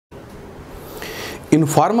In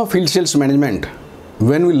pharma field sales management,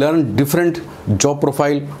 when we learn different job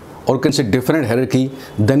profile or can say different hierarchy,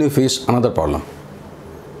 then we face another problem.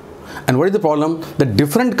 And what is the problem? The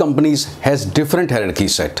different companies has different hierarchy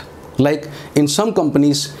set. Like in some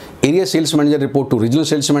companies, area sales manager report to regional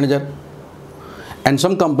sales manager, and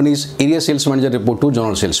some companies area sales manager report to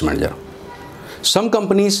general sales manager. Some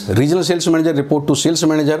companies regional sales manager report to sales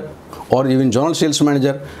manager or even general sales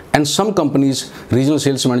manager, and some companies regional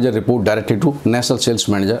sales manager report directly to national sales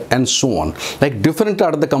manager, and so on. Like different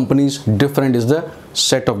are the companies, different is the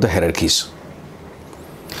set of the hierarchies.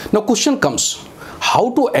 Now question comes,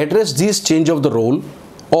 how to address this change of the role,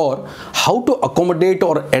 or how to accommodate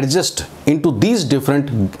or adjust into these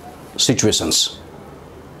different situations.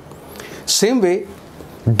 Same way,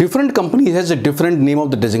 different company has a different name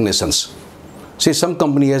of the designations. Say some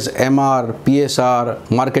company has MR, PSR,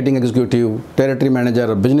 marketing executive, territory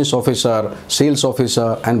manager, business officer, sales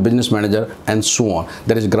officer, and business manager, and so on.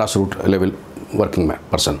 That is grassroots level working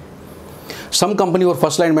person. Some company or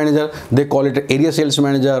first line manager, they call it area sales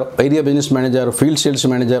manager, area business manager, field sales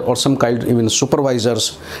manager, or some kind even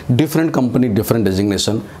supervisors. Different company, different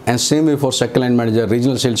designation. And same way for second line manager,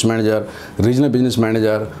 regional sales manager, regional business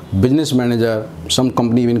manager, some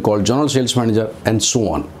company even called general sales manager, and so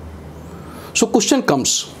on. So question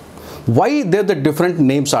comes, why the different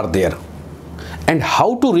names are there, and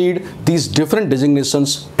how to read these different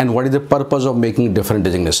designations, and what is the purpose of making different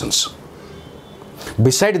designations.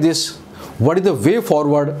 Beside this, what is the way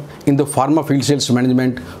forward in the pharma field sales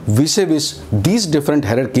management vis-a-vis these different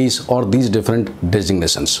hierarchies or these different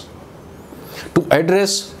designations? To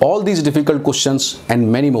address all these difficult questions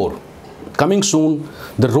and many more, coming soon,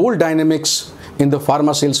 the role dynamics in the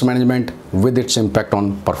pharma sales management with its impact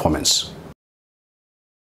on performance.